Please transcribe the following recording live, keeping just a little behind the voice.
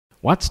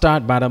What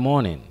Started Bad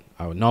Mornin,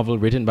 a novel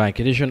written by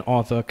Kittitian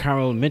author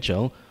Carol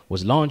Mitchell,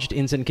 was launched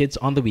in St. Kitts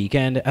on the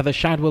weekend at the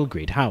Shadwell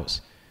Great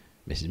house.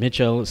 Mrs.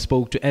 Mitchell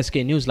spoke to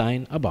SKN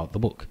Newsline about the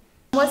book.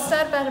 What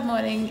Started Bad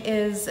Morning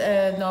is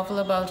a novel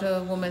about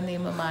a woman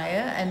named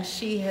Amaya, and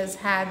she has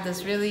had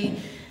this really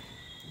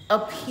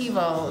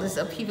upheaval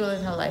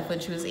in her life when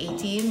she was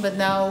 18, but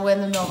now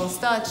when the novel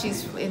starts,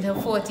 she's in her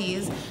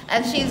 40s,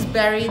 and she's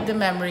buried the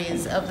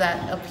memories of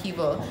that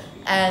upheaval.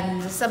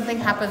 And something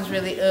happens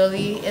really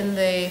early in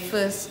the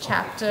first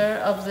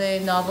chapter of the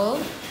novel.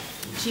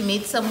 She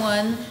meets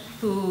someone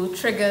who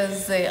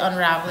triggers the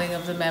unraveling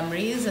of the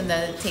memories, and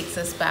then it takes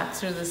us back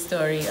through the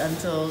story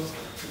until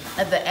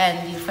at the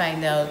end you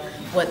find out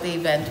what the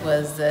event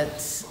was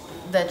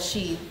that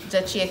she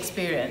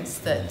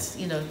experienced,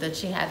 that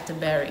she had to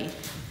bury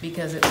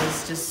because it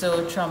was just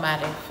so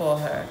traumatic for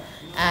her.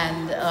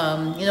 And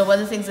one of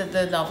the things that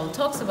the novel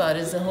talks about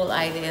is the whole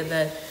idea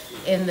that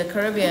in the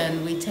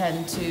Caribbean we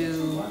tend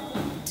to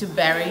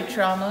bury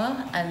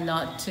trauma and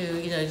not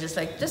to just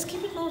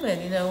keep it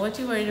moving. What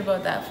are you worried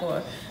about that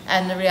for?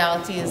 And the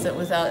reality is that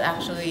without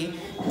actually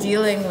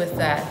dealing with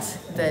that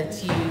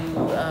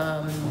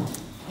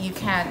you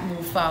can't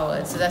move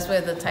forward. So that's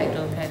where the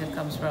title kind of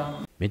comes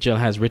from. Mitchell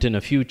has written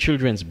a few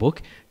children's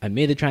books and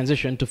made the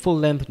transition to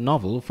full-length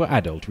novel for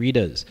adult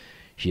readers.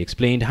 She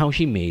explained how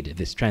she made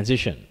this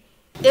transition.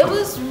 It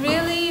was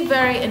really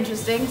very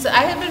interesting. So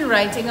I had been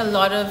writing a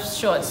lot of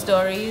short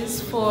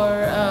stories for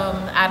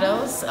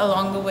adults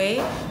along the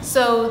way.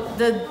 So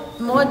the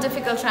more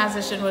difficult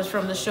transition was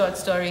from the short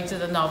story to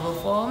the novel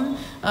form.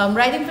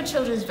 Writing for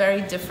children is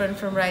very different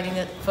from writing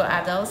it for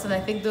adults, and I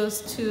think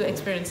those two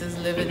experiences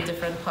live in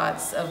different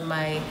parts of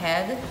my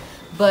head.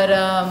 But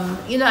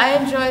I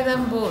enjoy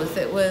them both.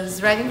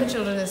 Writing for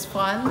children is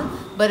fun,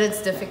 but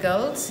it's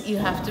difficult. You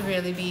have to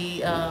really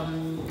be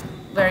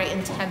very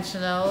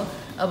intentional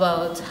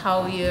about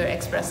how you're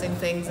expressing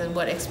things and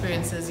what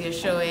experiences you're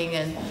showing,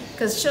 and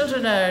because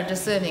children are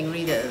discerning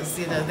readers,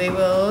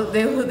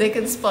 they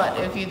can spot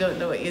if you don't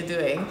know what you're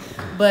doing.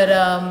 But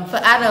for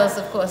adults,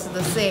 of course, it's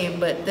the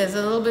same, but there's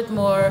a little bit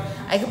more.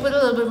 I could put a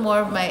little bit more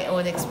of my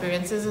own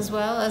experiences as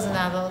well as an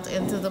adult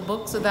into the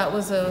book, so that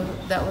was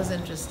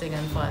interesting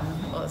and fun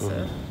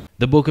also.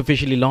 The book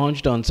officially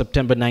launched on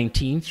September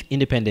 19th,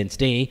 Independence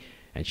Day,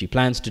 and she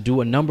plans to do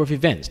a number of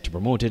events to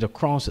promote it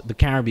across the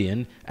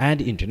Caribbean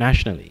and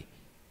internationally.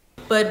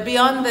 But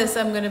beyond this,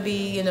 I'm going to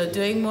be,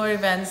 doing more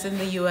events in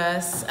the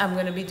U.S. I'm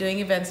going to be doing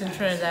events in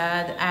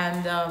Trinidad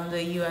and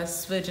the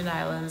U.S. Virgin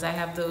Islands. I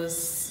have those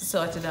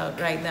sorted out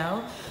right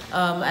now,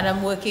 and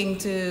I'm working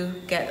to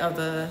get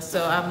others.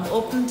 So I'm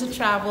open to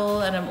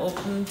travel, and I'm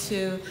open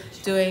to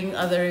doing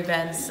other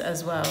events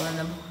as well.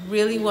 And I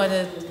really want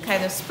to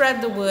kind of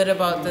spread the word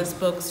about this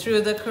book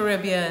through the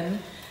Caribbean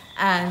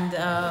and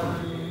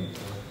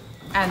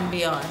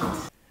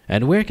beyond.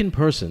 And where can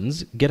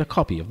persons get a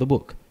copy of the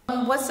book?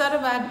 What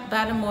Started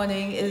Bad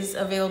Morning is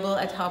available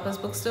at Harper's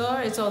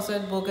Bookstore. It's also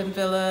at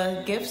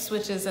Bougainvillea Gifts,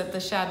 which is at the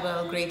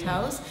Shadwell Great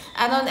house,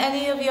 and on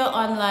any of your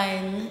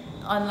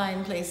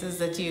online places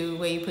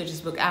where you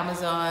purchase book,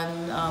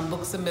 Amazon,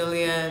 Books A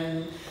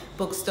Million,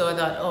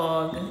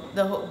 bookstore.org,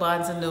 the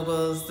Barnes &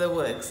 Nobles, the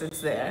works, it's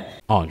there.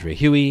 Andre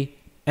Huey,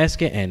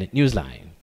 SKN Newsline.